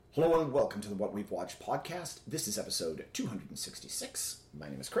Hello and welcome to the What We've Watched podcast. This is episode 266. My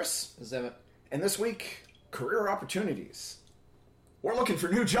name is Chris. Is that And this week, career opportunities. We're looking for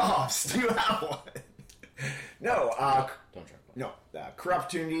new jobs. Do you have one? No. Don't try. No. Career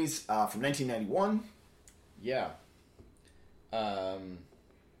opportunities from 1991. Yeah. Yeah.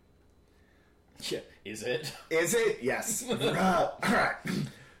 Is it? Is it? Yes. All right.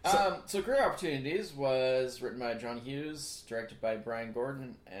 So Career Opportunities was written by John Hughes, directed by Brian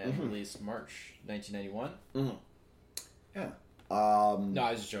Gordon, and released March 1991. Yeah. No,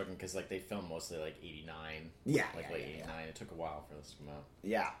 I was just joking because they filmed mostly 89. Yeah. Late 89. It took a while for this to come out.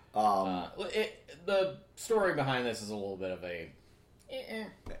 Yeah. The story behind this is a little bit of a.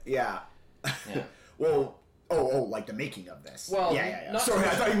 Yeah. Yeah. Well. Like the making of this. Well, yeah. Sorry, I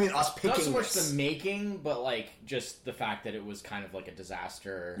thought you mean us picking. Not so much this. the making, but just the fact that it was kind of like a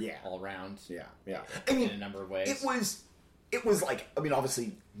disaster. Yeah. All around. Yeah. I mean, in a number of ways. It was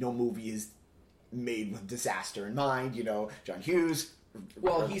obviously no movie is made with disaster in mind. John Hughes.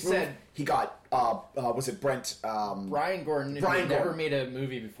 Well, he said he got was it Brent? Brian Gordon. He never made a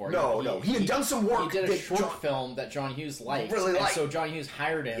movie before. No. He had done some work. He did a short film that John Hughes liked. Really liked. And so John Hughes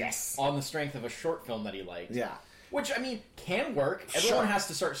hired him Yes. on the strength of a short film that he liked. Yeah. Which, can work. Everyone has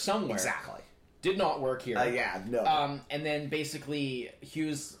to start somewhere. Exactly. Did not work here. No. And then basically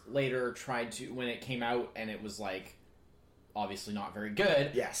Hughes later tried to, when it came out and it was obviously not very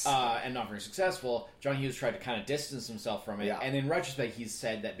good. Yes. And not very successful. John Hughes tried to kind of distance himself from it. Yeah. And in retrospect, he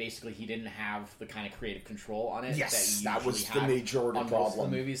said that basically he didn't have the kind of creative control on it. Yes, that was the majority on problem. most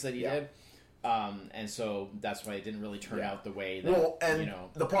of the movies that he did. And so that's why it didn't really turn out the way that, well, and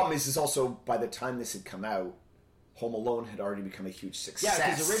the problem is also by the time this had come out, Home Alone had already become a huge success.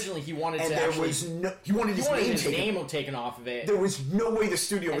 Yeah, because originally he wanted to he wanted his name taken off of it. There was no way the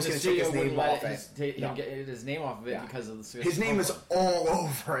studio was going to take his name off it. Get his name off of it because of the success. His name is all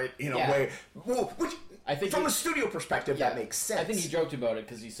over it in a way. Well, which I think from a studio perspective that makes sense. I think he joked about it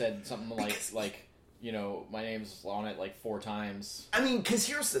because he said something like my name's on it 4 times. Because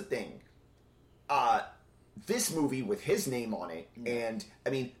here's the thing. This movie with his name on it, and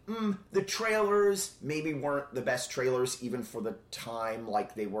the trailers maybe weren't the best trailers even for the time.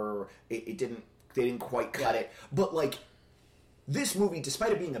 They didn't quite cut it. But this movie,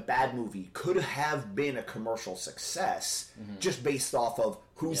 despite it being a bad movie, could have been a commercial success just based off of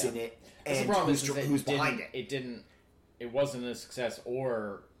who's in it and who's behind it. It wasn't a success,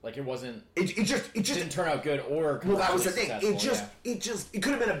 or it wasn't. It just didn't turn out good, or well, that was the thing. It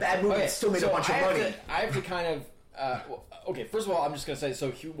could have been a bad movie. It still made a bunch of money. I have to kind of. Okay, first of all, I'm just going to say.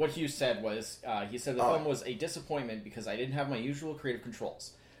 So what Hughes said was, he said the film was a disappointment because I didn't have my usual creative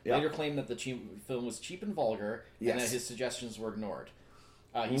controls. Later claimed that the film was cheap and vulgar, and that his suggestions were ignored.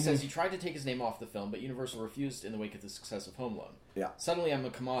 He says he tried to take his name off the film, but Universal refused in the wake of the success of Home Alone. Yeah. Suddenly, I'm a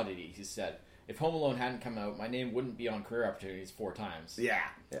commodity, he said. If Home Alone hadn't come out, my name wouldn't be on Career Opportunities 4 times. Yeah.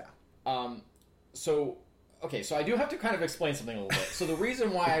 So I do have to kind of explain something a little bit. So the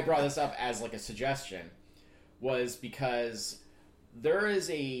reason why I brought this up as a suggestion was because there is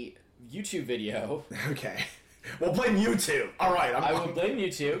a YouTube video. Okay. We'll blame YouTube. All right. I will blame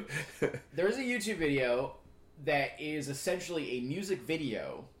YouTube. There is a YouTube video that is essentially a music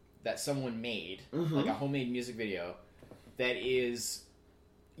video that someone made, a homemade music video, that is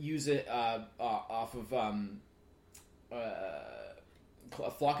off of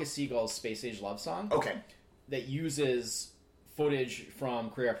A Flock of Seagulls' Space Age Love Song. Okay. That uses footage from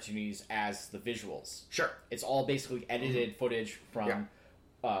Career Opportunities as the visuals. Sure. It's all basically edited footage from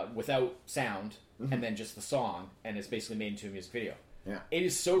without sound and then just the song, and it's basically made into a music video. Yeah. It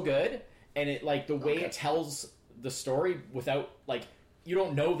is so good, and it the way it tells the story without you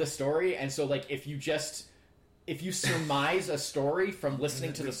don't know the story, and so if you surmise a story from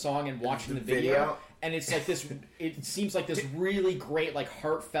listening to the song and watching the video, and it's this, it seems like this really great,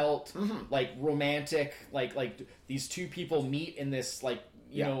 heartfelt, romantic, these two people meet in this,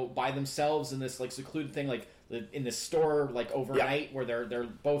 by themselves in this, secluded thing, in this store, overnight, where they're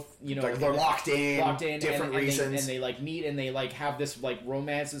both, they're locked in different reasons. And they meet, and they, have this,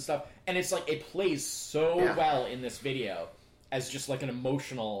 romance and stuff. And it's, it plays so well in this video as just, an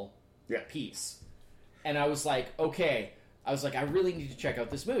emotional piece. And I was okay. I really need to check out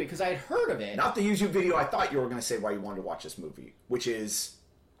this movie, because I had heard of it. Not the YouTube video I thought you were going to say why you wanted to watch this movie, which is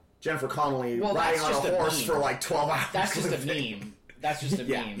Jennifer Connelly riding on a horse for 12 hours. That's just a meme. That's just a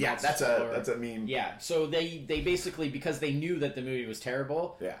meme. Yeah, that's a meme. Yeah, so they basically, because they knew that the movie was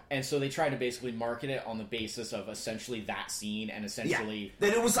terrible, and so they tried to basically market it on the basis of essentially that scene, and essentially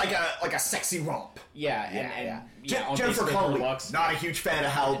that it was like a sexy romp. Jennifer Connelly, not a huge fan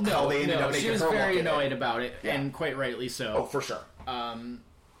of how they ended up making her. She was very annoyed about it, and quite rightly so. Oh, for sure.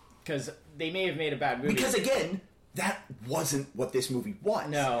 because they may have made a bad movie. Because again, that wasn't what this movie was.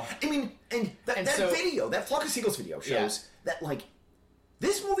 No. I mean, and that video, that Flock of Seagulls video shows that, like,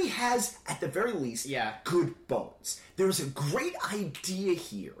 this movie has, at the very least, good bones. There's a great idea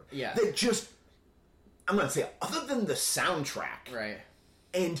here that just, I'm going to say, other than the soundtrack, right?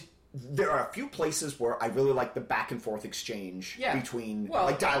 And there are a few places where I really like the back and forth exchange between,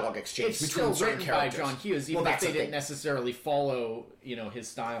 like, dialogue exchange between certain characters. By John Hughes, even if they didn't necessarily follow, his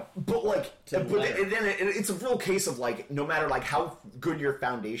style. But, like, it's a real case of, like, no matter, like, how good your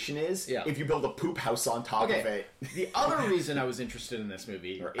foundation is, if you build a poop house on top of it. The other reason I was interested in this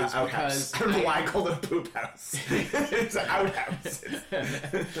movie is because... I don't know why I called it a poop house. It's an outhouse.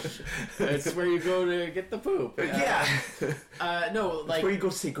 It's where you go to get the poop. No, like... It's where you go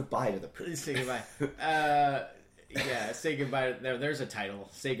say goodbye to the poop. Say goodbye. Say goodbye. There's a title.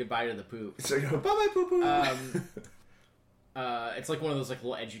 Say goodbye to the poop. So you go, bye-bye, poo-poo. It's like one of those like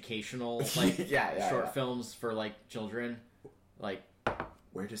little educational like short films for like children, like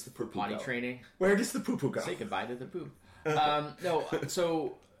where does the poop potty training? Where does the poo poo go? Say goodbye to the poop. No,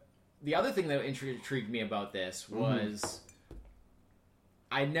 so the other thing that intrigued me about this was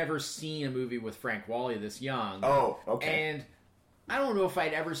I'd never seen a movie with Frank Whaley this young. Oh, okay. And I don't know if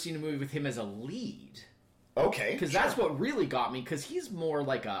I'd ever seen a movie with him as a lead. Okay, because that's what really got me. Because he's more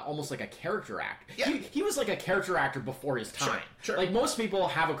like almost like a character actor. Yeah. He was like a character actor before his time. Sure. Like most people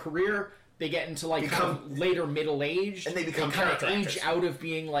have a career, they get into like kind of later middle age, and they become kind character of age actors. out of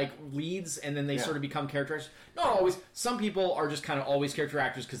being like leads, and then they sort of become character actors. Not always. Some people are just kind of always character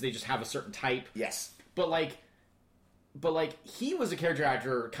actors because they just have a certain type. Yes, but he was a character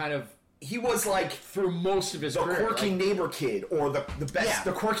actor, kind of. He was like through most of his career, quirky neighbor kid, or the best,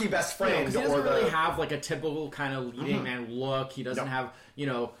 the quirky best friend. He doesn't really have like a typical kind of leading man look. He doesn't have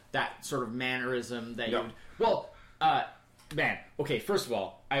that sort of mannerism that you. Well, man. Okay, first of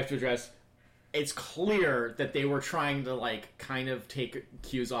all, I have to address. It's clear that they were trying to like kind of take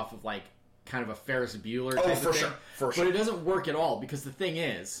cues off of like kind of a Ferris Bueller type of thing. For sure. But it doesn't work at all because the thing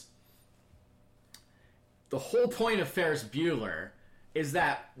is, the whole point of Ferris Bueller is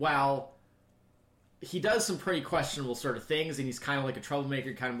that while he does some pretty questionable sort of things, and he's kind of like a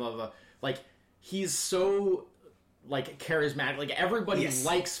troublemaker, kind of blah, blah, blah, like, he's so, like, charismatic. Like, everybody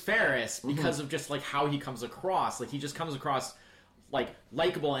likes Ferris because of just, like, how he comes across. Like, he just comes across, like,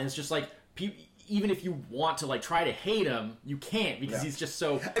 likable, and it's just, like, even if you want to, like, try to hate him, you can't, because he's just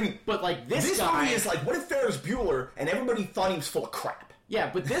so... I mean, but, like, this guy... movie is like, what if Ferris Bueller, and everybody thought he was full of crap?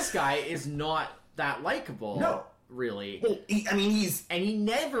 Yeah, but this guy is not that likable. No. Really. Well, he's... And he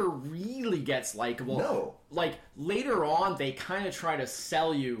never really gets likable. No. Like, later on, they kind of try to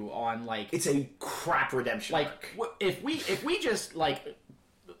sell you on, like... It's a crap redemption arc. If we just, like...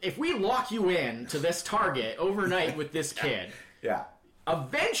 If we lock you in to this target overnight with this kid...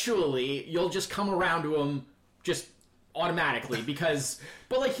 Eventually, you'll just come around to him just automatically, because...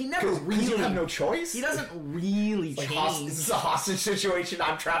 But, like, he never really... you have no choice? He doesn't really change. This is a hostage situation.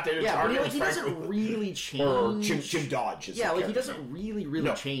 I'm trapped in a target. But he doesn't really change. Or Jim Dodge. He doesn't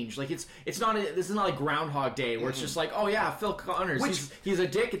really change. Like, this is not like Groundhog Day, where it's just like, oh yeah, Phil Connors, he's a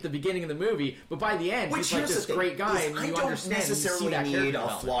dick at the beginning of the movie, but by the end, he's like this great guy, and you understand. I don't necessarily need a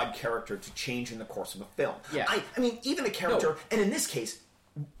flawed flawed character to change in the course of a film. Yeah. I mean, even a character, and in this case,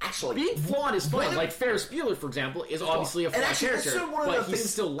 actually, being flawed is fun. Like Ferris Bueller, for example, is obviously a flawed character, but he's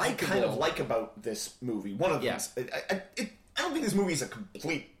still likable. I kind of like about this movie. One of the things, I don't think this movie is a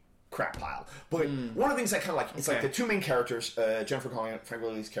complete crap pile, but one of the things I kind of like, it's like the two main characters, Jennifer Connelly, Frank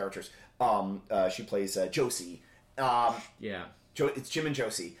Whaley's characters. She plays Josie. It's Jim and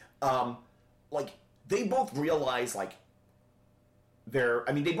Josie. Like, they both realize, like,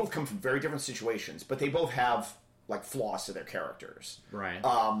 they both come from very different situations, but they both have, like, flaws to their characters. Right.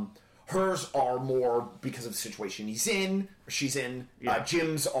 Hers are more because of the situation she's in.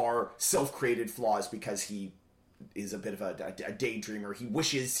 Jim's are self-created flaws because he is a bit of a daydreamer. He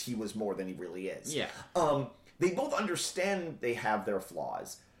wishes he was more than he really is. Yeah. They both understand they have their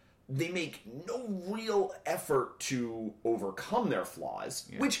flaws. They make no real effort to overcome their flaws,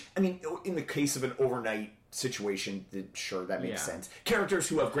 which, I mean, in the case of an overnight situation, sure, that makes sense. Characters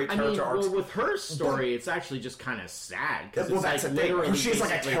who have great character arcs. Well, with her story, it's actually just kind of sad. Well, that's like literally she's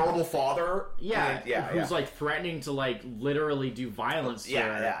like a terrible father. Who's like threatening to like literally do violence to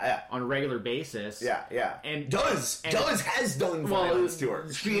her on a regular basis. And has done violence to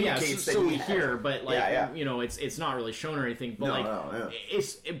her. She indicates that we hear, but like it's not really shown or anything. But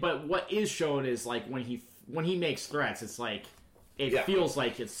but what is shown is like when he makes threats, it's like. It feels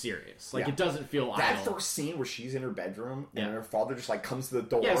like it's serious. Like, it doesn't feel that idle. first scene where she's in her bedroom and her father just, like, comes to the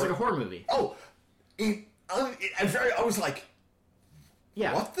door. Yeah, it's like a horror movie. Oh! I was like,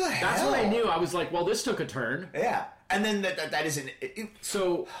 Yeah. What the hell? That's when I knew. I was like, well, this took a turn. Yeah. And then that isn't...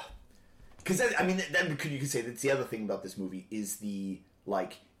 So... Because, I mean, then you could say that's the other thing about this movie is the,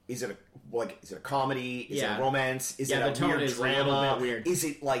 like... Is it a comedy? Is it a romance? Is it a weird drama? A little bit weird. Is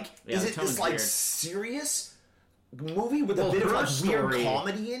it like is it this like weird. Serious movie with a bit of like weird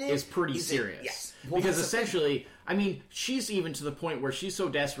comedy in it? Is pretty serious. Yes. Well, because essentially, I mean, she's even to the point where she's so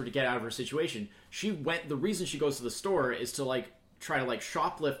desperate to get out of her situation. The reason she goes to the store is to like try to like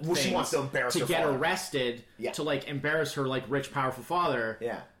shoplift things she wants to embarrass her get father. Arrested to like embarrass her like rich powerful father.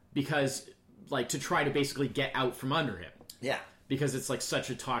 Yeah. Because like to try to basically get out from under him. Yeah. Because it's like such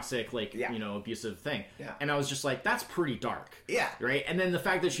a toxic, like, you know, abusive thing. Yeah. And I was just like, that's pretty dark. Yeah. Right? And then the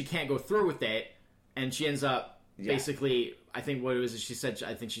fact that she can't go through with it, and she ends up basically, I think what it was, she said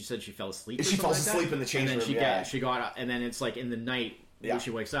she fell asleep. She falls asleep in the change room, and then she got up, and then it's like in the night when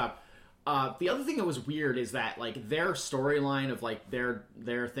she wakes up. The other thing that was weird is that, like, their storyline of, like, their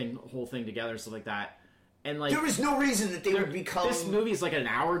whole thing together and stuff like that, and like there was no reason that they would become. This movie is like an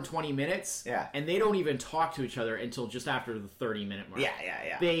hour and 20 minutes. Yeah. And they don't even talk to each other until just after the 30-minute mark.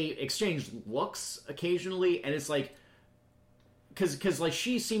 Yeah. They exchange looks occasionally, and it's like because like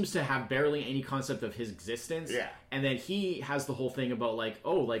she seems to have barely any concept of his existence. Yeah. And then he has the whole thing about like,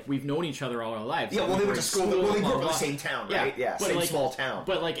 oh, like we've known each other all our lives. Yeah, like, well, they went to school. Well, they grew up in the blah. same town, right? Yeah, but same like, small town.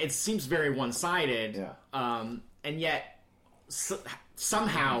 But like, it seems very one-sided. Yeah. And yet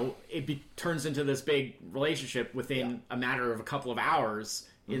somehow it turns into this big relationship within a matter of a couple of hours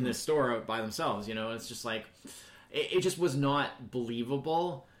in this store by themselves. You know, it's just like it just was not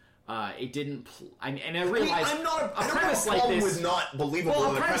believable. It didn't. I realize I'm not. a premise like this with not believable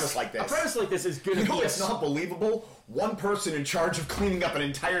in a premise like this. A premise like this is going to be. It's not believable. One person in charge of cleaning up an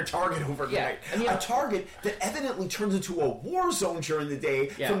entire Target overnight. Yeah, I mean, a Target that evidently turns into a war zone during the day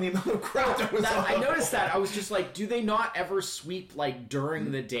from the amount of crowd that was. I noticed that. I was just like, do they not ever sweep like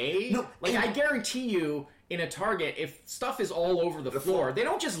during the day? No, like I guarantee you. In a Target, if stuff is all over the floor, they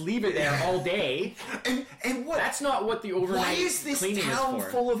don't just leave it there all day. And what? That's not what the overnight Why is this cleaning town is for.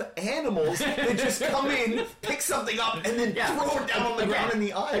 full of animals that just come in, pick something up, and then throw it down on the ground in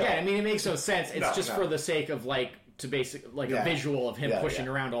the aisle? Again, I mean, it makes no sense. It's just for the sake of like to basic like a visual of him pushing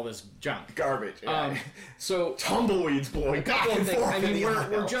around all this junk, garbage. Yeah. So tumbleweeds blowing back and forth. I mean,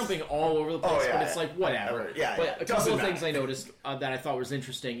 we're jumping all over the place, but it's like whatever. But a couple of things I noticed that I thought was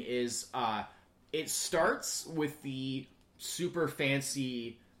interesting is. It starts with the super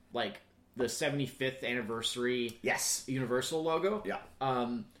fancy, like, the 75th anniversary Universal logo. Yeah.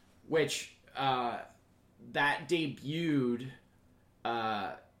 Which, that debuted,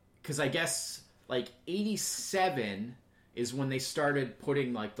 because I guess, like, 87 is when they started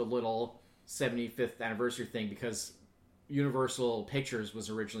putting, like, the little 75th anniversary thing, because Universal Pictures was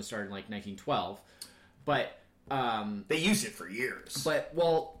originally started in, like, 1912. But, they used it for years. But,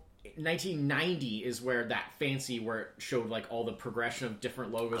 well... 1990 is where that fancy, where it showed like all the progression of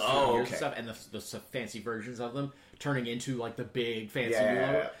different logos through the years and stuff, and the fancy versions of them turning into like the big fancy new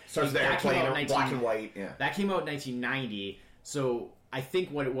logo. Starts there playing black and white. Yeah, that came out in 1990. So I think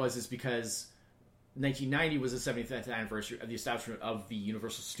what it was is because 1990 was the 75th anniversary of the establishment of the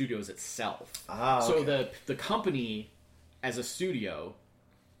Universal Studios itself. So the company as a studio,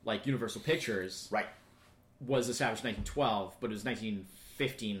 like Universal Pictures, was established in 1912, but it was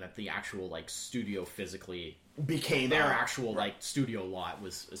 1915 that the actual like studio physically became their actual like studio lot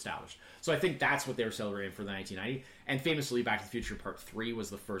was established. So I think that's what they were celebrating for the 1990. And famously, Back to the Future Part 3 was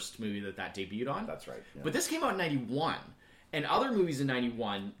the first movie that debuted on. That's right. Yeah. But this came out in 91. And other movies in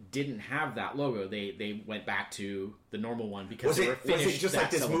 91 didn't have that logo. They went back to the normal one because they were finished. Was it just like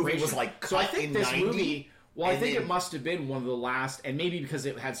this movie was like cut so I think in this 90? Movie... Well, I think it must have been one of the last, and maybe because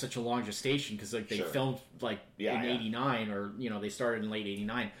it had such a long gestation, because like they filmed like in '89, or they started in late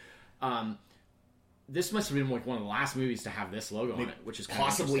 '89. This must have been like one of the last movies to have this logo on it, which is kind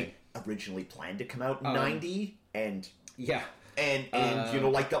possibly originally planned to come out in '90, and and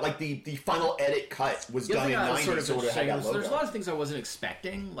like the final edit cut was done in '90, so there's a lot of things I wasn't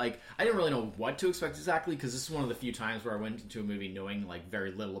expecting. Like I didn't really know what to expect exactly, because this is one of the few times where I went into a movie knowing like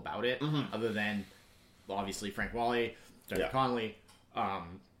very little about it, other than. Obviously, Frank Whaley, Jennifer Connelly,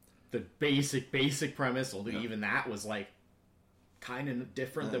 the basic premise, although even that was like kind of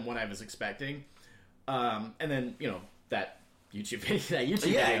different than what I was expecting. And then that YouTube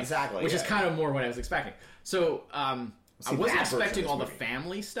video, exactly, which is kind of more what I was expecting. So I wasn't expecting all the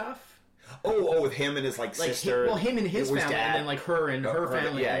family stuff. with him and his sister. Him and his family, dad. and then her and her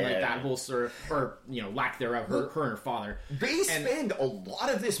family, and that whole or lack thereof, her and her father. They spend a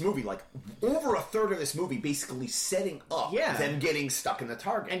lot of this movie, over a third of this movie, basically setting up them getting stuck in the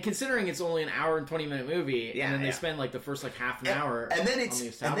target. And considering it's only an hour and 20-minute movie, and then they spend the first half an hour, and then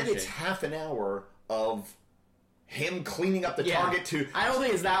it's half an hour of him cleaning up the target to. I don't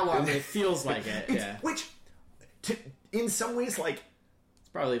think it's that long, but it feels like it. Yeah. Which, in some ways, it's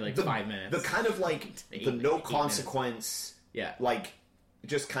probably 5 minutes. The kind of the no consequence. Yeah.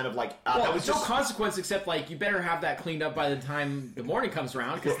 Just kind of that was no consequence except you better have that cleaned up by the time the morning comes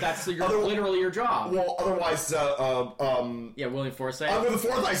around because that's literally your job. Well, otherwise, William Forsythe. William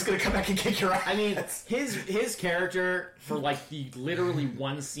Forsythe is going to come back and kick your ass. I mean, his character for the literally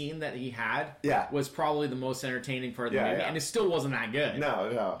one scene that he had was probably the most entertaining part of the movie, and it still wasn't that good.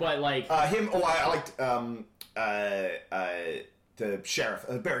 No. But him. Oh, I liked the sheriff,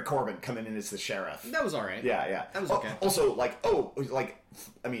 Barry Corbin, coming in as the sheriff. That was all right. Yeah. That was okay. Also,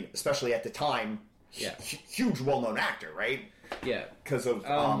 especially at the time, huge, well-known actor, right? Yeah. Because of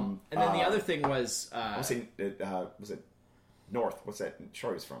and then the other thing was was it North? What's that?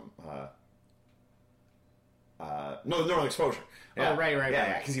 Sure, he's from Northern Exposure. Yeah. Oh, right.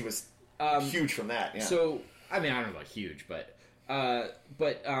 Yeah, because he was huge from that. Yeah. So I mean, I don't know about huge, but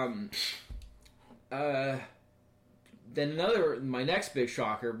then my next big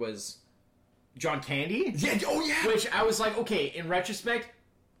shocker was John Candy. Yeah. Oh, yeah. Which I was like, okay, in retrospect,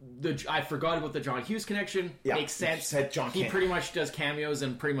 I forgot about the John Hughes connection. Yeah. Makes sense. He pretty much does cameos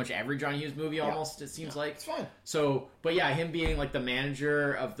in pretty much every John Hughes movie almost, it seems like. It's fine. So, but yeah, him being the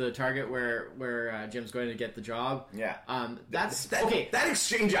manager of the Target where Jim's going to get the job. Yeah. That's okay. That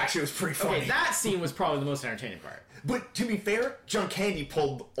exchange actually was pretty funny. Okay, that scene was probably the most entertaining part. But to be fair, John Candy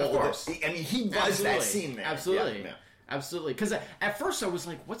pulled all of this. I mean, he was that scene there. Absolutely. Yeah. Absolutely. Because at first I was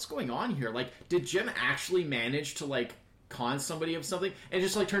like, what's going on here? Did Jim actually manage to, con somebody of something? And it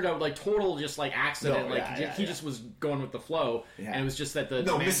just, turned out, total just, accident. He just was going with the flow. Yeah. And it was just that the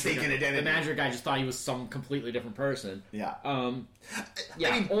mistaken identity. The manager guy just thought he was some completely different person. Yeah. I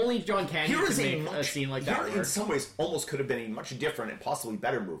mean, only John Candy could make a scene like that work. In some ways, almost could have been a much different and possibly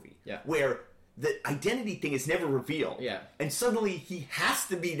better movie. Yeah. Where the identity thing is never revealed. Yeah. And suddenly he has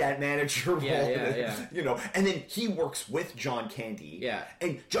to be that manager role. Yeah. And then he works with John Candy. Yeah.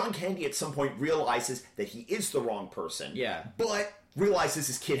 And John Candy at some point realizes that he is the wrong person. Yeah. But realizes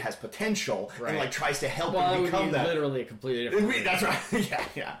his kid has potential and tries to help him become it would be literally a completely different That's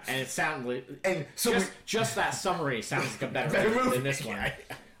right. Yeah. And it sounded so just that summary sounds like a better movie than this one.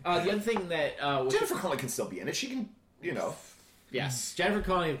 The other thing that Jennifer Connelly can still be in it. She can, Yes, Jennifer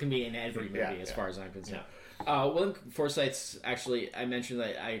Connelly can be in every movie as far as I'm concerned. William Forsythe's actually, I mentioned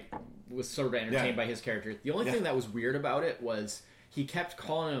that I was sort of entertained by his character. The only thing that was weird about it was he kept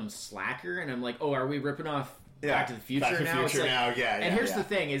calling him Slacker, and I'm like, oh, are we ripping off Back to the Future Back to the now? Future now, And here's the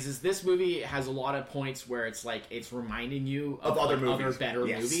thing: is this movie has a lot of points where it's it's reminding you of other movies, other better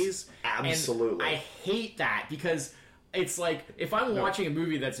movies. Absolutely, and I hate that because it's if I'm watching a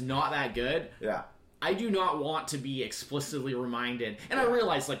movie that's not that good, I do not want to be explicitly reminded. And I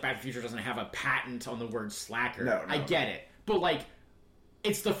realize, Back to the Future doesn't have a patent on the word slacker. No, I get it. But,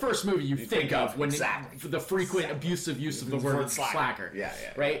 it's the first movie you think of when the frequent abusive use of the word slacker. Yeah.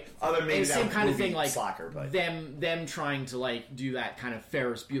 Right? Other maybe and same kind of thing, slacker, but them trying to, do that kind of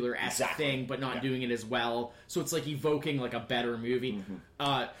Ferris Bueller-esque thing, but not doing it as well. So it's, evoking, a better movie.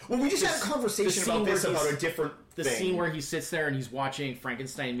 Well, we just had a conversation about this, about a different The scene where he sits there and he's watching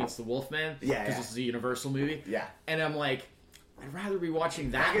Frankenstein Meets the Wolfman. Because this is a Universal movie. Yeah. And I'm like, I'd rather be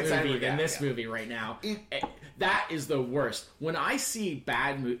watching that movie than this movie right now. That is the worst. When I see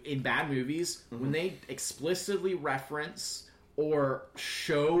bad movies, when they explicitly reference or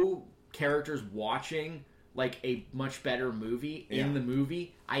show characters watching a much better movie in the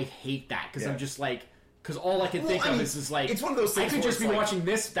movie, I hate that because I'm just because all I can think of is it's one of those things I could just be watching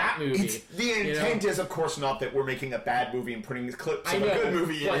that movie. The intent is, of course, not that we're making a bad movie and putting clips of a good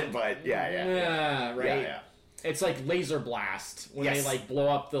movie in it, but right. Yeah. It's like Laser Blast when they blow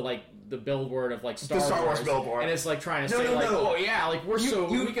up the billboard of Star Wars billboard, and it's trying to say oh yeah,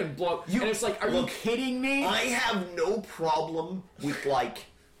 we can blow up. And it's are you kidding me? I have no problem with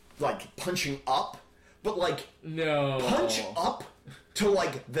punching up, but no punch up to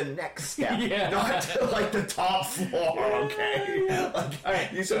the next step, not to the top floor. Okay. All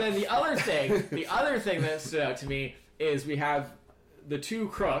right. So then the other thing that stood out to me is we have the two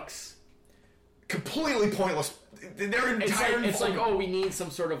crooks. Completely pointless. They're entire. It's we need some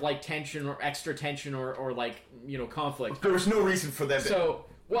sort of tension or extra tension or conflict. There was no reason for them.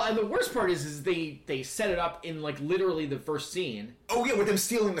 Well, and the worst part is they set it up in like literally the first scene. Oh yeah, with them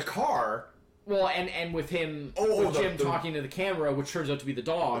stealing the car. Well, and with him, with Jim talking to the camera, which turns out to be the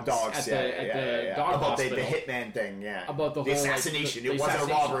dogs. The dogs, at the dog about hospital. The hitman thing, yeah. About the whole assassination. Like, it wasn't a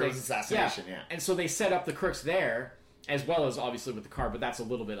robbery, it was assassination, yeah. And so they set up the crooks there, as well as obviously with the car, but that's a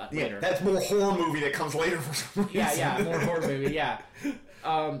little bit later. That's more horror movie that comes later for some reason. Yeah, more horror movie, yeah.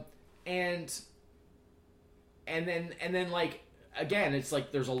 And then like again, it's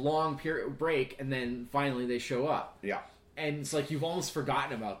like there's a long period break, and then finally they show up. Yeah. And it's like you've almost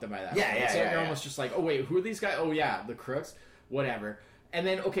forgotten about them by that point. So you're almost just like, oh wait, who are these guys? Oh yeah, the crooks, whatever. And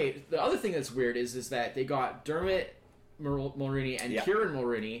then okay, the other thing that's weird is that they got Dermot Mulroney and Kieran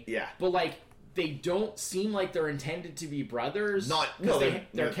Mulroney. Yeah. But like they don't seem like they're intended to be brothers.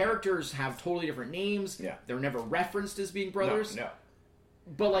 Their characters have totally different names. Yeah. They're never referenced as being brothers. No.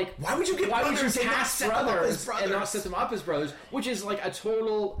 But like, why would you cast brothers and not set them up as brothers? Which is like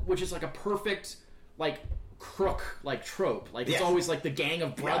a perfect like crook like trope. Like it's always like the gang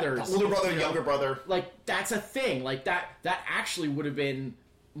of brothers, the older brother, younger brother. Like that's a thing. Like that actually would have been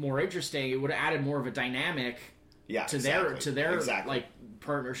more interesting. It would have added more of a dynamic to their like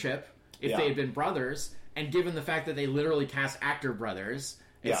partnership if they had been brothers. And given the fact that they literally cast actor brothers,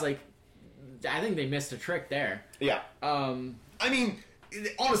 it's like I think they missed a trick there. Yeah. I mean,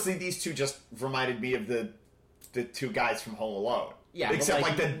 honestly, these two just reminded me of the two guys from Home Alone. Yeah, except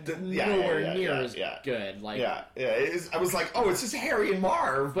like nowhere near as good. Like I was like, oh, it's just Harry and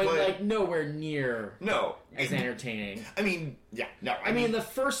Marv, but like nowhere near as entertaining. I mean, I mean, the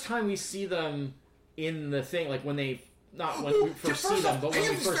first time we see them in the thing, like when we first see them, but when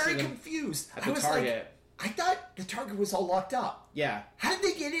we first see them confused at the Target. I thought the Target was all locked up. Yeah. How did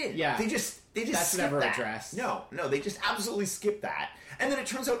they get in? Yeah. They just that's never addressed. No, they just absolutely skipped that. And then it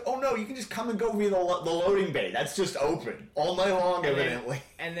turns out, oh no, you can just come and go via the loading bay. That's just open all night long, evidently.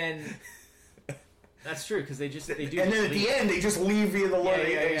 And then that's true because they do. And then at the end, they just leave via the loading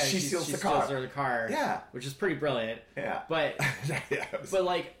bay. She steals the car. Steals her the car. Yeah, which is pretty brilliant. Yeah, but but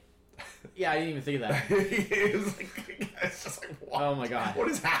like. Yeah, I didn't even think of that. It's just like, what? Oh my god, what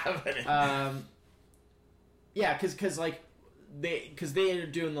is happening? Yeah, because like they are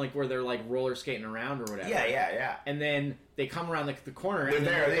doing like where they're like roller skating around or whatever. Yeah. And then they come around the corner. They're and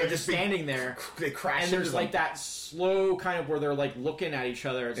there. They're just standing there. They crash. And there's like that slow kind of where they're like looking at each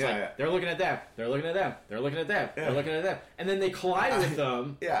other. It's they're looking at them. They're looking at them. They're looking at them. They're looking at them. And then they collide with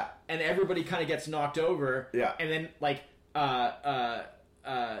them. Yeah. And everybody kind of gets knocked over. Yeah. And then like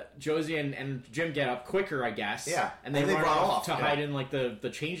Josie and Jim get up quicker, I guess. Yeah. And they run off to hide in like the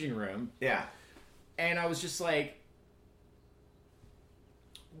changing room. Yeah. And I was just like,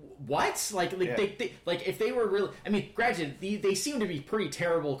 what? Like they like if they were really, I mean, granted, they seem to be pretty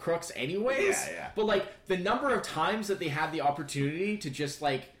terrible crooks anyways. Yeah. But like the number of times that they had the opportunity to just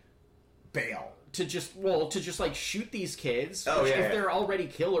like bail. To just like shoot these kids, if they're already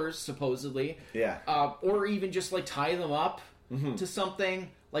killers supposedly, or even just like tie them up to something.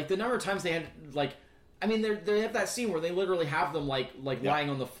 Like the number of times they had, like, I mean, they have that scene where they literally have them like lying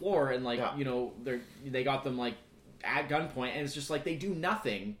on the floor and they got them like at gunpoint, and it's just like they do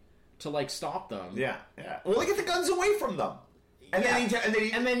nothing to like stop them. Yeah. Well, they get the guns away from them. And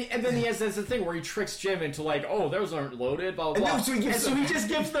then he has this thing where he tricks Jim into like, oh, those aren't loaded, blah blah blah. So he just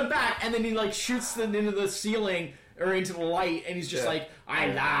gives them back, and then he like shoots them into the ceiling or into the light, and he's just like, I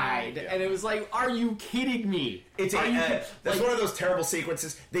lied, and it was like, are you kidding me? That's one of those terrible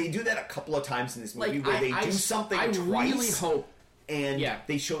sequences. They do that a couple of times in this movie where they do something twice. I really hope. And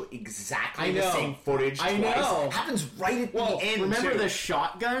they show exactly the same footage twice. I know. It happens right at the end. Remember the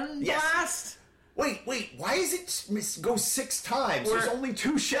shotgun blast? Wait, why is it go 6 times? There's only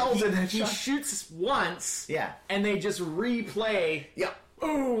 2 shells in it. He shoots once, yeah, and they just replay. Yeah.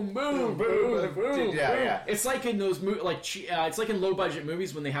 Boom, boom, boom, boom. Yeah. It's like in those it's like in low budget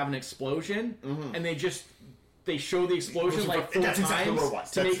movies when they have an explosion and they show the explosion like 4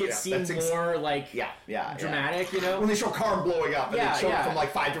 times to make it seem more like dramatic, you know? When they show a car blowing up and they show it from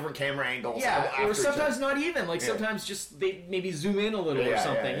like 5 different camera angles. Yeah, or sometimes not even. Like sometimes just they maybe zoom in a little or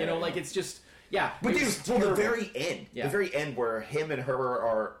something, you know? Like it's just... Yeah, but the very end where him and her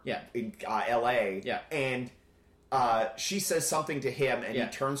are in L.A. Yeah, and she says something to him, and he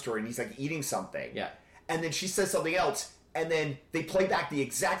turns to her, and he's like eating something. Yeah, and then she says something else, and then they play back the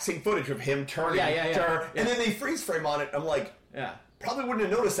exact same footage of him turning to her, and then they freeze frame on it. I'm like, probably wouldn't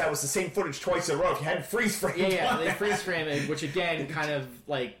have noticed that was the same footage twice in a row if you hadn't freeze framed. Yeah, they freeze frame it, which again kind of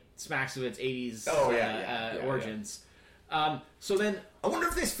like smacks of its 80s origins. So then, I wonder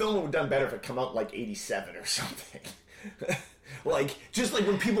if this film would have done better if it come out like 87 or something. Like, just like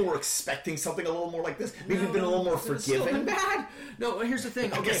when people were expecting something a little more like this, maybe been a little more It's still been forgiven. bad. No, here's the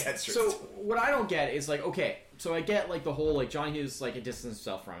thing. Okay, guess that's true. so what I don't get is like, okay, so I get like the whole like John Hughes like distanced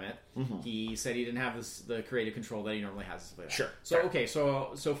himself from it. He said he didn't have the creative control that he normally has. Stuff like that. Sure. So Fair. okay,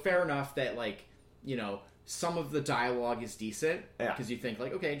 so fair enough that like some of the dialogue is decent because you think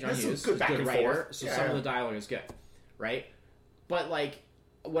like okay, John There's some Hughes good is a back good and writer, forth. so Yeah. some of the dialogue is good, right? But like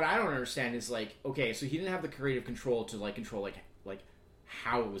what I don't understand is like okay, so he didn't have the creative control to like control like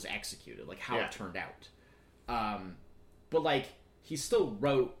how it was executed, like how it turned out. But like he still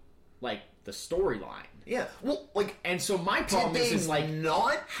wrote like the storyline. Yeah. Well, like, And so my problem did they is like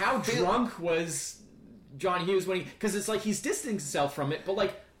not how feel- drunk was John Hughes when he because it's like he's distancing himself from it, but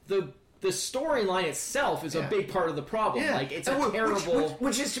like the storyline itself is a big part of the problem. Yeah. Like it's And a which- terrible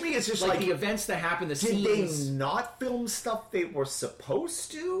Which is to me, it's just like like, the events that happen, the did they scenes. not film stuff they were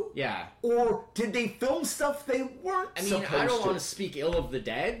supposed to? Yeah. Or did they film stuff they weren't I mean, supposed I don't to? want to speak ill of the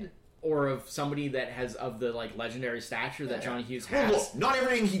dead or of somebody that has of the like legendary stature that John Hughes Well, has. look, not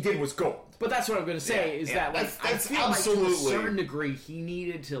everything he did was gold. But that's what I'm going to say is that like That's I feel like to absolutely- a certain degree he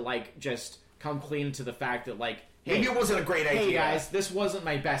needed to like just come clean to the fact that like hey, Maybe it wasn't a great idea. hey guys, this wasn't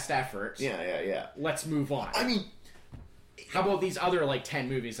my best effort. Yeah. Let's move on. I mean, How about these other like 10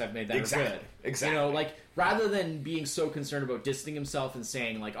 movies I've made that Exactly. are good? Exactly. You know, like rather than being so concerned about distancing himself and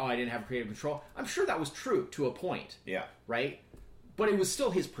saying like, "Oh, I didn't have creative control." I'm sure that was true to a point, yeah. right? But it was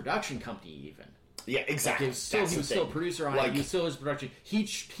still his production company even. Yeah, exactly. He was still, That's he the was still thing. producer on Like, it. He was still his production.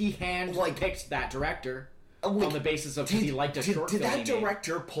 He hand picked that director like, on the basis of he liked a short did film. that he made.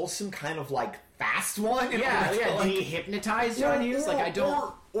 director pull some kind of like fast one? Yeah. Like, Did he hypnotize John Hughes? Like I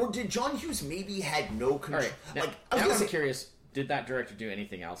don't. Or did John Hughes maybe had no All control? right. Now, like I was now gonna I'm say, curious. Did that director do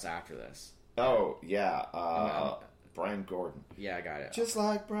anything else after this? oh yeah, Brian Gordon. Yeah, I got it. Just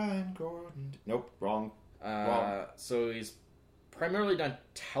like Brian Gordon. Nope, wrong. So he's primarily done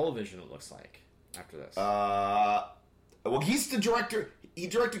television. It looks like after this. Well, he's the director. He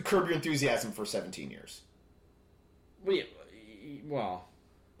directed Curb Your Enthusiasm for 17 years, Well,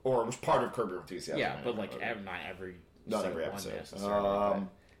 or was part of Curb Your Enthusiasm. yeah, I but don't like remember. not every Not every one episode. necessarily, but-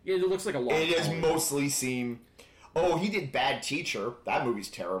 yeah, it looks like a long. It has film. mostly seemed. Oh, he did Bad Teacher. That movie's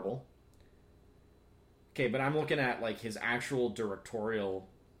terrible. Okay, but I'm looking at like his actual directorial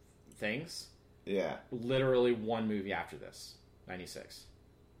things. Yeah. Literally one movie after this, 96.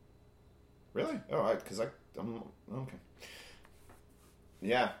 Really? All right, because I'm okay.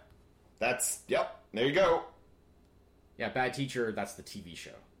 Yeah, that's yep. There you go. Yeah, Bad Teacher. That's the TV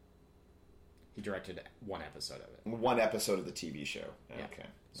show. He directed one episode of it. One episode of the TV show. Yeah. Okay.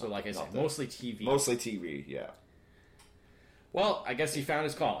 So, like I said, the- mostly TV. Mostly TV. Yeah. Well, I guess he found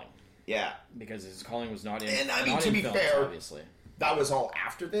his calling Yeah. because his calling was not in. And, I mean, not to in be films, fair, obviously. That was all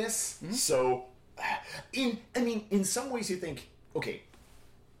after this. Mm-hmm. So, in some ways, you think, okay,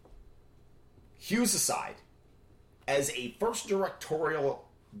 Hughes aside, as a first directorial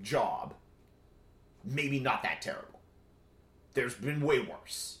job, maybe not that terrible. There's been way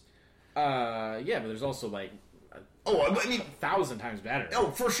worse. Yeah, but there's also like Oh, I mean, 1,000 times better.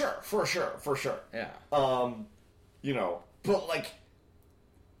 oh, for sure. Yeah. You know, but like,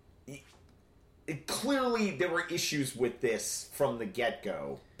 clearly there were issues with this from the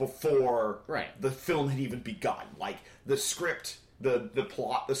get-go before Right. the film had even begun. Like the script, the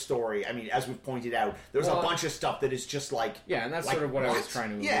plot, the story. I mean, as we've pointed out, there's a Well, bunch of stuff that is just like Yeah, and that's like, sort of what I was trying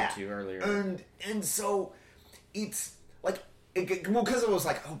to allude Yeah. to earlier. And so it's like well, because it was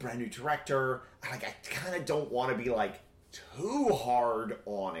like, oh, brand new director. Like I kind of don't want to be like too hard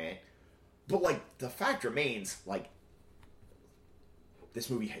on it, but like the fact remains, like this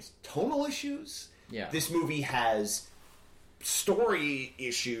movie has tonal issues. Yeah. This movie has story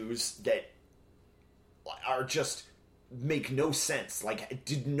issues that are just make no sense. Like,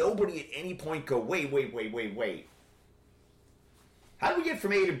 did nobody at any point go, wait? How do we get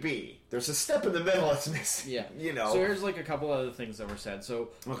from A to B? There's a step in the middle that's missing. Yeah. You know. So here's like a couple other things that were said. So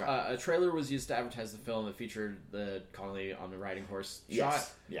Okay. a trailer was used to advertise the film that featured the Connolly on the riding horse Yes. shot.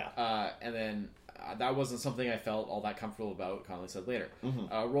 Yeah. And then that wasn't something I felt all that comfortable about, Connolly said later.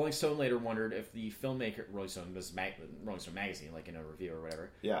 Rolling Stone later wondered if the filmmaker... Rolling Stone was Rolling Stone magazine, like in a review or whatever.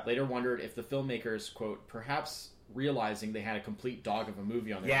 Yeah. Later wondered if the filmmakers, quote, perhaps realizing they had a complete dog of a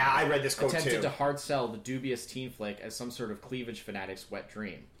movie on their Yeah, hands, I read this quote attempted too. to hard sell the dubious teen flick as some sort of cleavage fanatic's wet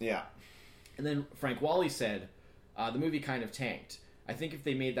dream. Yeah. And then Frank Wally said, the movie kind of tanked. I think if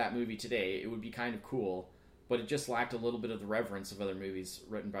they made that movie today, it would be kind of cool, but it just lacked a little bit of the reverence of other movies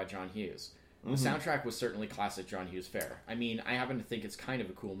written by John Hughes. The soundtrack was certainly classic John Hughes fare. I mean, I happen to think it's kind of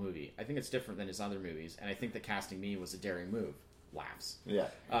a cool movie. I think it's different than his other movies, and I think that casting me was a daring move. Laughs. Yeah.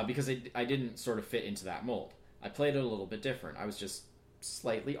 Because I didn't sort of fit into that mold. I played it a little bit different. I was just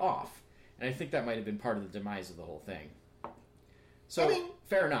slightly off. And I think that might have been part of the demise of the whole thing. So,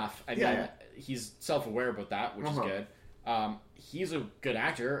 fair enough. I mean, he's self-aware about that, which is good. He's a good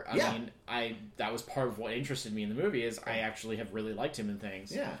actor. I mean, that was part of what interested me in the movie is I actually have really liked him in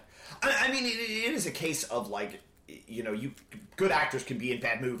things. Yeah. I mean, it is a case of, like, you know, good actors can be in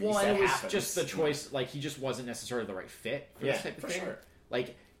bad movies. Well, and it was happens. just the choice. Like, he just wasn't necessarily the right fit for this type of thing. Sure.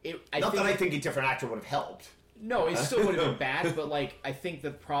 Like, I think a different actor would have helped. No, it still would have been bad, but, like, I think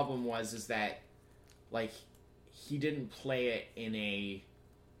the problem is that, like, he didn't play it in in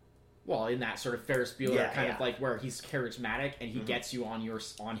that sort of Ferris Bueller kind of, like, where he's charismatic and he gets you on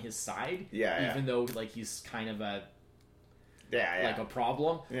his side. Even though, like, he's kind of like a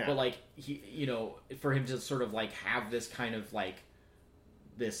problem. But, like, he, you know, for him to sort of, like, have this kind of, like,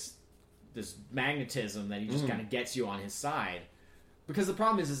 this magnetism that he just kind of gets you on his side. Because the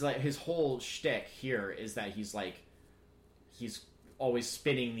problem is that his whole shtick here is that he's always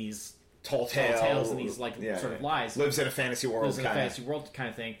spinning these tall tales and these sort of lies. Lives in a fantasy world kind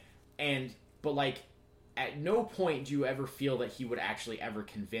of thing. But like, at no point do you ever feel that he would actually ever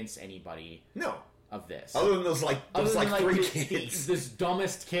convince anybody. No. Of this, other than those three kids, this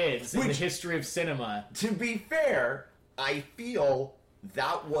dumbest kids in the history of cinema. To be fair, I feel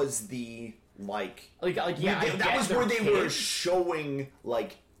that was the. That was where they were showing,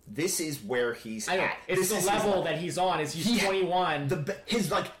 like, this is where he's at. It's the level that he's on. Is he's 21. His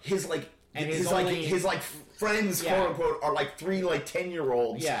friends, quote unquote, are like 3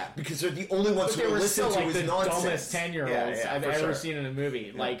 10-year-olds. Yeah, because they're the only ones who listen to his nonsense. Dumbest 10-year-olds I've ever seen in a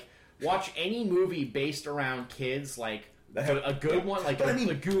movie. Yeah. Like, watch any movie based around kids, like. A good one, like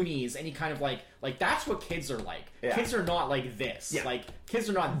the Goonies, any kind of like that's what kids are like. Yeah. Kids are not like this. Yeah. Like, kids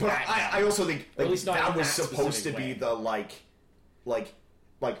are not. But I also think at least that was supposed to be the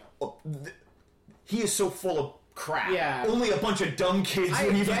he is so full of crap. Yeah, only a bunch of dumb kids.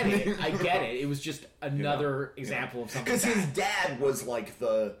 I get it. It was just another example of something. Because his dad was like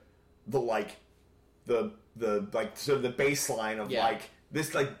the sort of the baseline of like.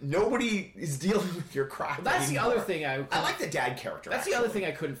 This, like, nobody is dealing with your crap. That's anymore. The other thing I like the dad character. That's the other thing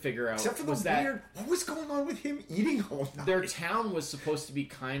I couldn't figure out. Except for the weird. What was going on with him eating all night? Their town was supposed to be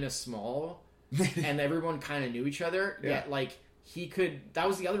kind of small, and everyone kind of knew each other. Yet, like, he could. That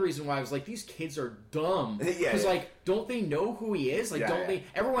was the other reason why I was like, these kids are dumb. Because like, don't they know who he is? Like, don't they?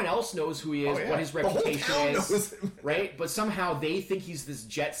 Everyone else knows who he is, what his reputation is, right? But somehow they think he's this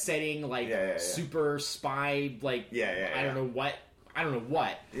jet-setting, like, super spy, like, I don't know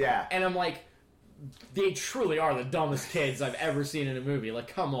what. Yeah. And I'm like, they truly are the dumbest kids I've ever seen in a movie. Like,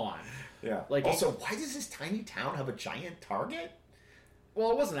 come on. Yeah. Like, also, why does this tiny town have a giant Target? Well,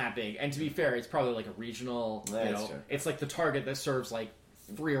 it wasn't that big. And to be fair, it's probably like a regional, it's like the Target that serves like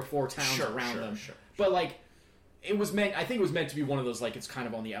 3 or 4 towns around them. Sure. But like, I think it was meant to be one of those, like, it's kind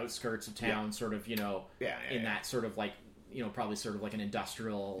of on the outskirts of town, sort of, in that sort of like, probably sort of like an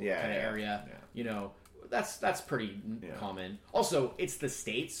industrial kind of area, That's pretty common. Also, it's the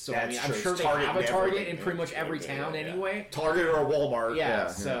States, so I mean, I'm sure they have a Target in pretty much every town anyway. Target or a Walmart.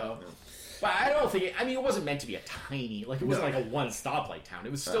 But I don't think it wasn't meant to be a tiny, like, it wasn't like a one stoplight town.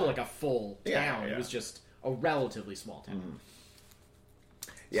 It was still like a full town. It was just a relatively small town.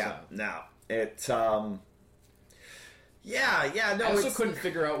 Now it. I also couldn't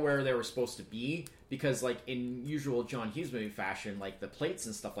figure out where they were supposed to be. Because, like, in usual John Hughes movie fashion, like, the plates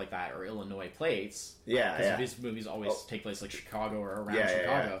and stuff like that are Illinois plates. Because his movies always take place, like, Chicago or around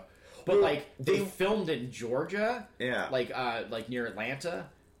Chicago. But, like, they filmed in Georgia. Like near Atlanta.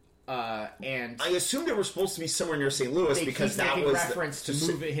 And I assumed they were supposed to be somewhere near St. Louis because that was reference to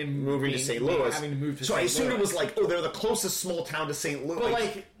moving to St. Louis. Having to move to so St. I assumed Louis. It was like, they're the closest small town to St. Louis. But,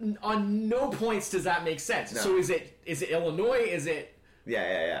 like, on no points does that make sense. No. So is it Illinois? Is it...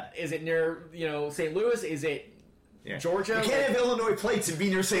 Is it near, St. Louis? Is it Georgia? You can't have Illinois plates and be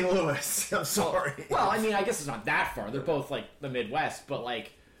near St. Louis. I'm sorry. Well, I mean, I guess it's not that far. They're both, like, the Midwest, but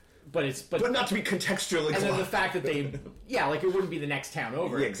not to be contextually. And then the fact that they, like, it wouldn't be the next town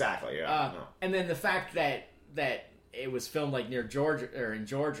over. Yeah, exactly. Yeah. And then the fact that it was filmed, like, near Georgia or in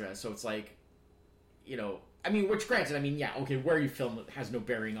Georgia, so it's like, I mean, which granted, where you film it has no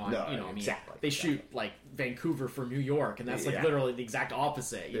bearing on, exactly. They shoot, like, Vancouver for New York, and that's, like, literally the exact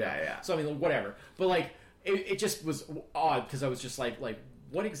opposite, So, I mean, whatever. But, like, it just was odd, because I was just like,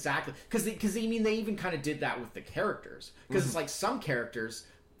 what exactly? Because they even kind of did that with the characters. Because it's like, some characters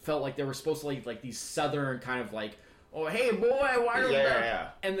felt like they were supposed to, like these southern kind of, like, oh, hey, boy, why don't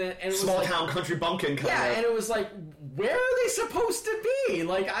And then... And small was town country bumpkin kind of... Yeah, and it was like, where are they supposed to be?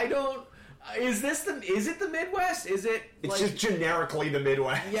 Like, I don't... Is it the Midwest? Is it... It's just generically the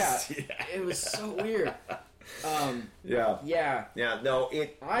Midwest. Yeah. It was so weird. Yeah. Yeah. Yeah. No,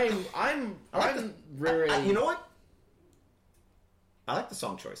 I'm the- really. you know what? I like the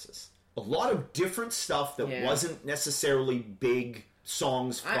song choices. A lot of different stuff that Yeah. wasn't necessarily big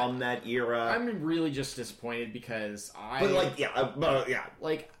songs from that era. I'm really just disappointed because but yeah.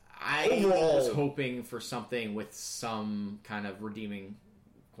 I Overall- was hoping for something with some kind of redeeming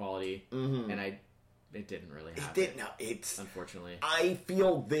quality, and it didn't really happen. It did no. It's. Unfortunately, I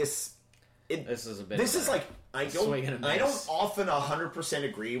feel this. this is a bit. This of is a like I swing and a don't miss. often 100%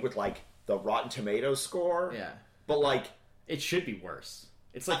 agree with like the Rotten Tomatoes score. Yeah, But like it should be worse.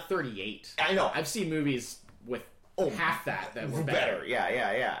 It's like 38. I know. I've seen movies with half that were better.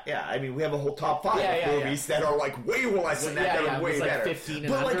 Yeah. I mean, we have a whole top 5 Yeah, of yeah, movies that are like way less than that are it way was like better. 15 and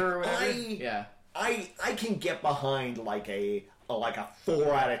but like under or whatever. I can get behind like a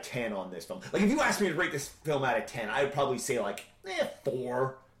 4 out of 10 on this film. Like if you asked me to rate this film out of 10, I would probably say like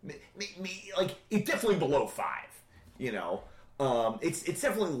 4. Like it's definitely below 5. You know, it's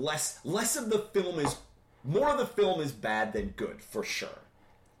definitely less of the film is more of the film is bad than good for sure.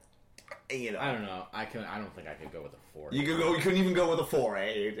 You know, I don't know. I don't think I could go with a 4. you couldn't even go with a 4.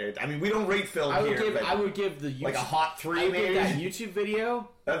 I mean, we don't rate film I would here. give. but I would give the YouTube, like a hot 3, I would maybe. give that YouTube video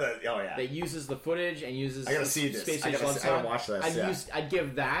Oh yeah. that uses the footage and uses. I gotta see this. Space I Age gotta One see- I gotta song. watch this, yeah. I'd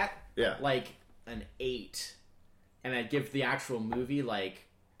give that. Yeah. Like an 8, and I'd give the actual movie like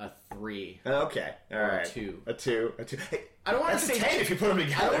a 3. Okay, all right. 2. A 2. Hey, I don't want to that's say a 10 if you put them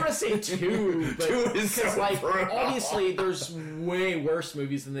together. I don't want to say 2, but 2 is because so like brutal. obviously there's way worse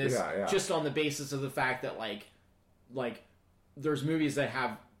movies than this. Yeah. Just on the basis of the fact that like there's movies that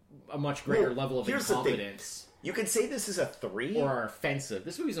have a much greater Well, level of here's the thing. incompetence You could say this is a 3. or are offensive.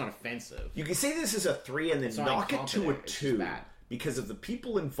 This movie's not offensive. You can say this is a 3 and then not knock it to a incompetent, it's just 2. bad. Because of the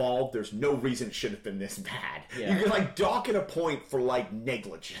people involved, there's no reason it should have been this bad. Yeah. You can like dock it a point for like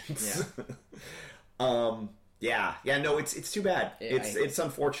negligence. Yeah. No, it's too bad. It's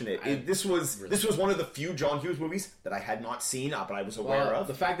unfortunate. This was one of the few John Hughes movies that I had not seen, but I was aware of.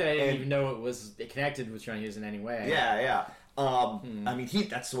 The fact that I didn't even know it connected with John Hughes in any way. Yeah. I mean,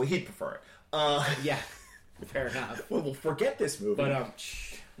 that's the way he'd prefer it. Yeah. Fair enough. Well, we'll forget this movie. But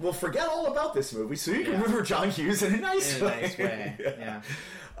we'll forget all about this movie, so you can remember John Hughes in a nice way. Yeah.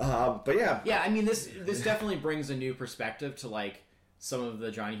 But yeah. Yeah, I mean this definitely brings a new perspective to like some of the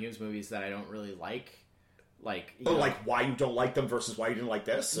John Hughes movies that I don't really like. Like like why you don't like them versus why you didn't like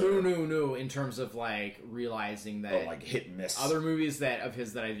this? No. In terms of like realizing that like hit and miss. other movies of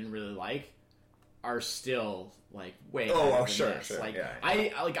his that I didn't really like are still like way. Sure. Like yeah.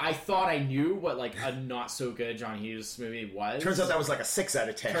 I thought I knew what like a not so good John Hughes movie was. Turns out that was like a 6 out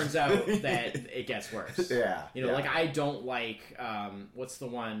of 10. Turns out that it gets worse. Yeah. You know, like I don't like what's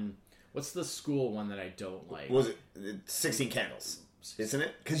the school one that I don't like? Was it 16 Candles? Isn't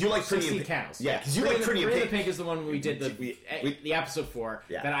it? Because you like Pretty 16 in Candles. Yeah, because you like Pretty in Pretty Pink. in Pink is the one we did the episode for.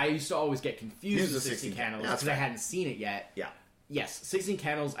 Yeah. That I used to always get confused with 16 16 Candles That's because I right. hadn't seen it yet. Yeah. Yes, 16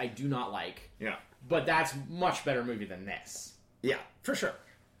 Candles I do not like. Yeah. But that's much better movie than this. Yeah, for sure.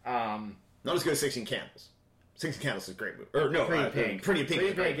 Not as good as 16 Candles. 16 Candles is a great movie. Or no, Pretty in Pink. Pretty in Pink. Pretty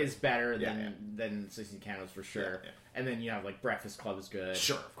in Pink is better Yeah, than 16 Candles for sure. Yeah. And then you have like Breakfast Club is good.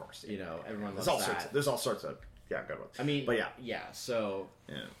 Sure, of course. You know, everyone loves There's all sorts of good ones. I mean, but yeah. Yeah, so.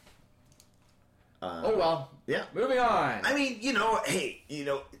 Yeah. Oh well. Yeah. Moving on. I mean, hey,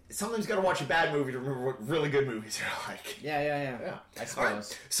 sometimes you gotta watch a bad movie to remember what really good movies are like. Yeah. I All suppose.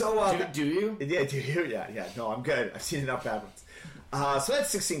 right. So, Do you? Yeah, do you? Yeah. No, I'm good. I've seen enough bad ones. So that's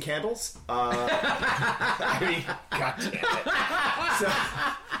 16 Candles. I mean, God damn it. So,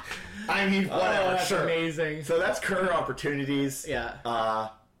 I mean, whatever. that's sure. amazing. So that's Current Opportunities. Yeah.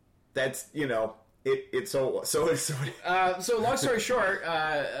 That's it's so. So long story short,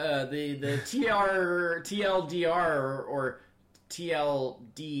 the TLDR or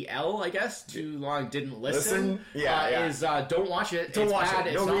TLDL, I guess, too long didn't listen. Yeah. Is don't watch it. Don't it's watch bad.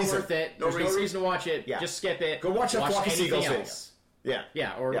 it. It's No not reason. worth it. No There's no reason to watch it. Yeah. Just skip it. Go watch a Flocky anything Seagulls else. video.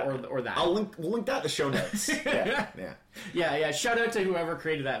 Yeah, or that. We'll link that in the show notes. Yeah. Yeah. Shout out to whoever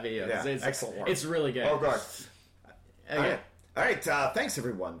created that video. 'Cause Yeah, it's, excellent work. It's really good. Oh god. Okay. All right. Thanks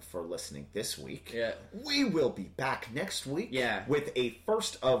everyone for listening this week. Yeah. We will be back next week. Yeah. With a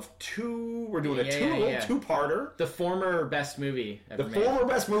first of 2. We're doing Yeah. two-parter. The former best movie ever The made. former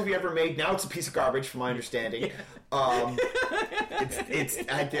best movie ever made. Now it's a piece of garbage, from my understanding. I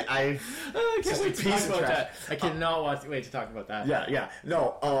can't wait to talk about that. I cannot wait to talk about that. Yeah.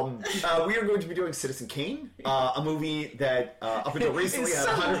 No, we are going to be doing Citizen Kane, a movie that up until recently had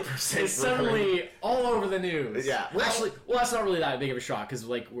 100%. It's suddenly all over the news. Yeah. Well, actually, that's not really that big of a shock because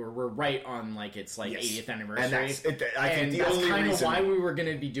like we're right on like its like Yes. 80th anniversary, And I think the that's only kind of reason why we were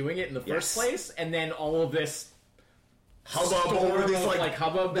going to be doing it in the first place. And then all of this hubbub over this like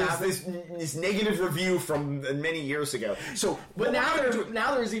hubbub this negative review from many years ago. So, but now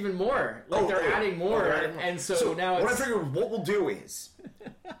there's even more. Like they're adding more, and so now what I figured what we'll do is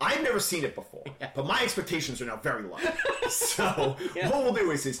I've never seen it before, but my expectations are now very low. So what we'll do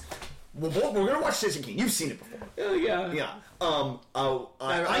is we're going to watch Citizen Kane. You've seen it before. Oh yeah. Yeah. I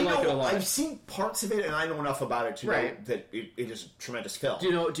like it a lot. I've seen parts of it, and I know enough about it to know that it is a tremendous film. Do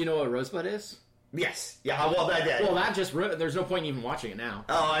you know what Rosebud is? Yes. Yeah. Well, that just there's no point in even watching it now.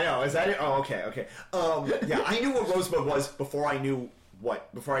 Oh, I know. Is that it? Oh, okay. Yeah, I knew what Rosebud was before I knew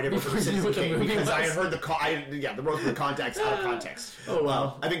before I ever heard Citizen Kane, because I had heard the Rosebud context out of context. Oh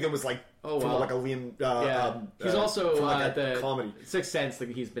wow. I think there was like like a Liam. He's also like the comedy. Sixth Sense.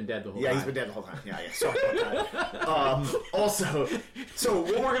 Like he's been dead the whole time. Yeah, he's been dead the whole time. Yeah. Sorry about that. Also, so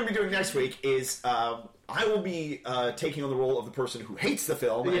what we're going to be doing next week is I will be taking on the role of the person who hates the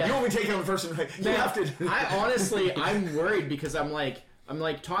film, and you will be taking on the person who have to. I'm worried because I'm like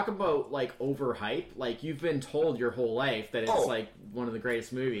talk about like overhype. Like you've been told your whole life that it's like one of the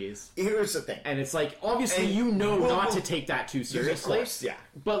greatest movies. Here's the thing, and it's like obviously not to take that too seriously. Of course, yeah.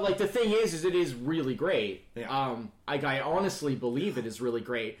 But like the thing is it is really great. Yeah. I honestly believe it is really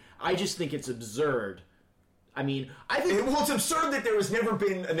great. I just think it's absurd. I mean, I think... Well, it's absurd that there has never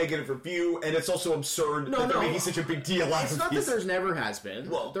been a negative review, and it's also absurd that they're making such a big deal out of it. It's not that there's never has been.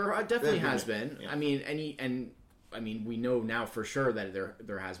 Well, there definitely has been. Yeah. I mean, we know now for sure that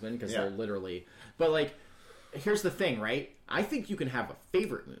there has been, because they're literally... But, like, here's the thing, right? I think you can have a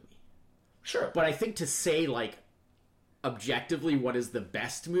favorite movie. Sure. But I think to say, like, objectively what is the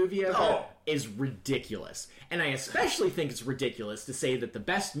best movie ever is ridiculous. And I especially think it's ridiculous to say that the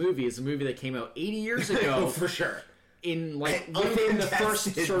best movie is a movie that came out 80 years ago. For sure. In like within the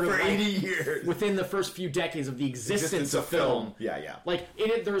first sort of 80 years. Within the first few decades of the existence of film. Yeah. Like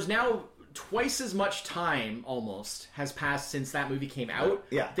there's now twice as much time almost has passed since that movie came out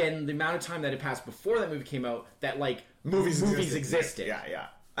than the amount of time that had passed before that movie came out that like movies existed. Yeah.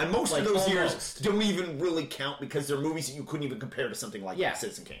 And most of those years don't even really count because they're movies that you couldn't even compare to something like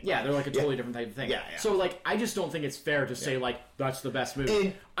Citizen Kane. Yeah, they're like a totally different type of thing. Yeah. So, like, I just don't think it's fair to say, like, that's the best movie.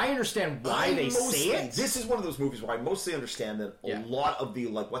 And I understand why they say it. This is one of those movies where I mostly understand that a lot of the,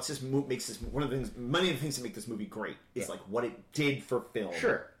 like, makes this one of the things, many of the things that make this movie great is, like, what it did for film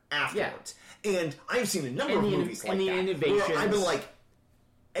afterwards. And I've seen a number of movies like that. And the innovations. Where I've been like,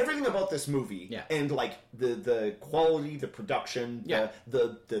 everything about this movie and like the quality, the production,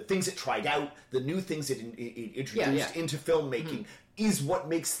 the things it tried out, the new things it introduced into filmmaking is what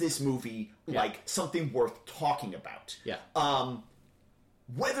makes this movie like something worth talking about.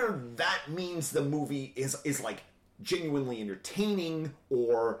 Whether that means the movie is like genuinely entertaining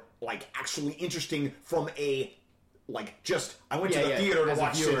or like actually interesting from a like just I went to the theater to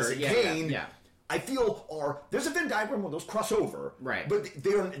watch Citizen Kane. I feel there's a Venn diagram where those cross over, right? But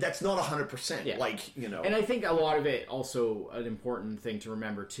that's not 100%. Like and I think a lot of it also an important thing to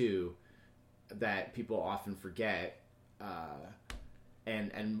remember too that people often forget.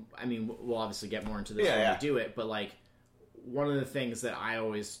 And I mean we'll obviously get more into this when we do it, but like one of the things that I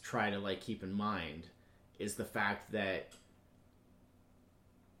always try to like keep in mind is the fact that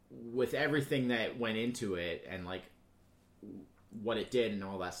with everything that went into it and like what it did and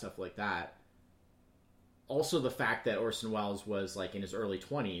all that stuff like that. Also, the fact that Orson Welles was like in his early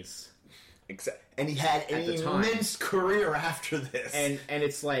 20s, and he had an immense career after this, and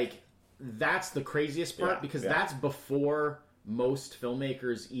it's like that's the craziest part because that's before most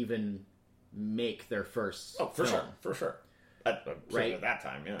filmmakers even make their first film. For sure. Right at that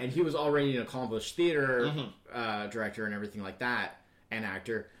time, and he was already an accomplished theater director and everything like that, and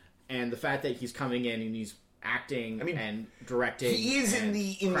actor, and the fact that he's coming in and he's acting and directing. He is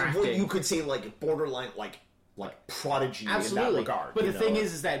in what you could say like borderline like prodigy in that regard. But the thing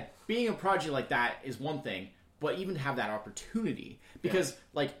is that being a prodigy like that is one thing, but even to have that opportunity because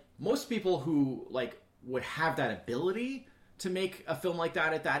like most people who like would have that ability to make a film like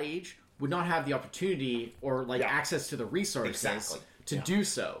that at that age would not have the opportunity or like access to the resources to do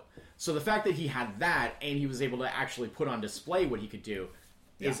so. So the fact that he had that and he was able to actually put on display what he could do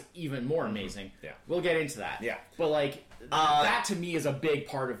is even more amazing. We'll get into that. But like that to me is a big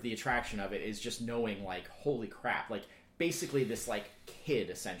part of the attraction of it is just knowing like holy crap, like basically this like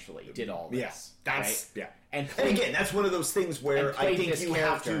kid essentially did all this. Yes, that's right? And played- again, that's one of those things where and I played think this you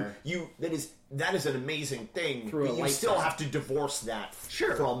have to character. that is an amazing thing. Through a But you still lifetime. have to divorce that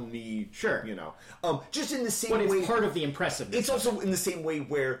Sure. from the Sure. just in the same But way. it's part of the impressiveness. It's also in the same way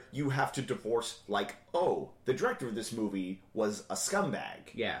where you have to divorce, like, oh, the director of this movie was a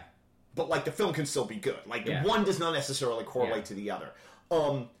scumbag. yeah. But, like, the film can still be good. Like, Yeah. one does not necessarily correlate Yeah. to the other.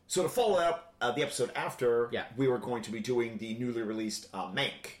 So to follow up the episode after, Yeah. we were going to be doing the newly released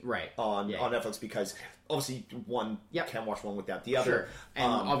Mank Right. on Yeah. Netflix because, obviously, one Yep. can't watch one without the other. Sure.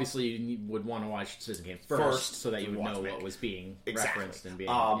 And obviously, you would want to watch Citizen Kane first so that you would watch know Mank. what was being Exactly. referenced and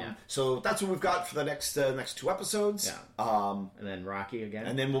being. So that's what we've got for the next 2 episodes. Yeah. And then Rocky again.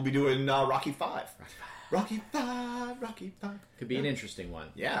 And then we'll be doing Rocky 5. Rocky 5. Could be an interesting one.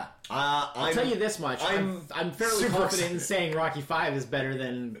 Yeah. I'll tell you this much. I'm fairly super confident in excited. saying Rocky 5 is better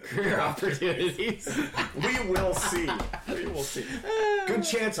than Career Opportunities. We will see. We will see. Good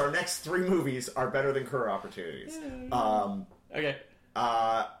chance our next 3 movies are better than Career Opportunities. Okay.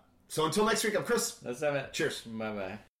 So until next week, I'm Chris. Let's have it. Cheers. Bye-bye.